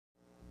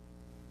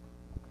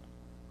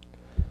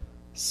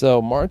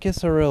So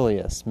Marcus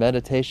Aurelius,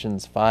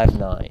 Meditations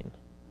 5:9.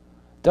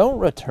 Don't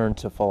return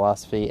to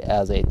philosophy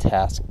as a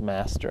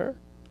taskmaster,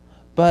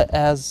 but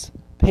as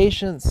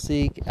patients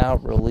seek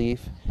out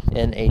relief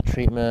in a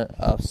treatment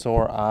of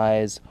sore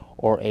eyes,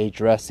 or a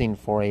dressing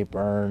for a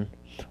burn,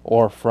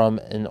 or from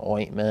an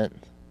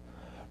ointment.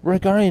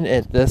 Regarding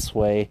it this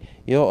way,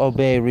 you'll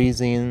obey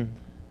reason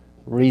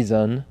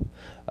without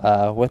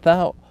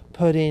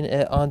putting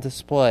it on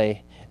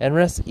display, and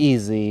rest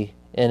easy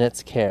in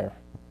its care.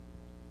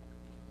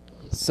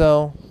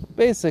 So,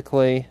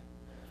 basically,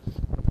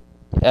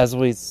 as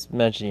we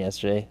mentioned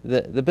yesterday,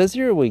 the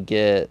busier we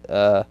get,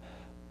 the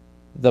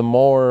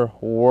more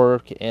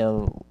work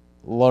and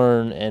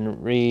learn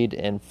and read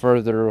and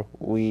further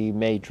we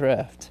may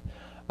drift.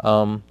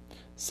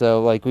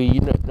 So, like,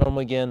 we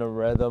normally get in a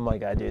rhythm,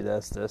 like I do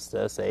this,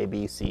 A,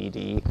 B, C,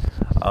 D.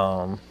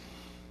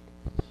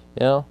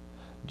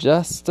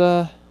 Just,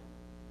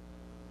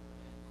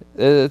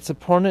 it's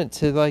important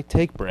to, like,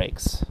 take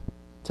breaks.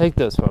 Take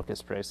those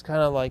focus breaks, kind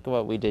of like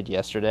what we did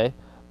yesterday,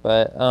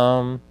 but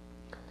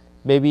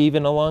maybe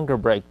even a longer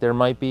break. There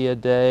might be a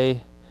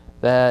day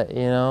that,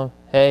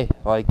 hey,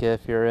 like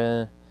if you're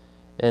in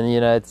the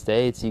United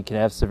States, you can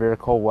have severe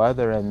cold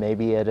weather, and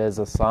maybe it is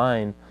a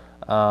sign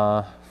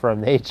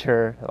from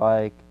nature,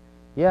 like,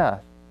 yeah,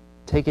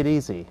 take it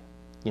easy,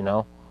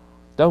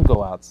 don't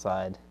go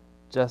outside,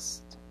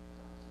 just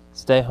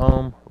stay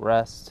home,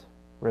 rest,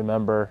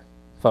 remember,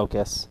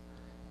 focus,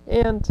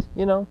 and,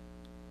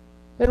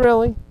 and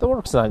really, the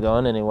work's not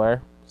going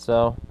anywhere.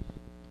 So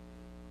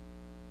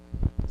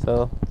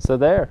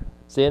there.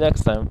 See you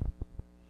next time.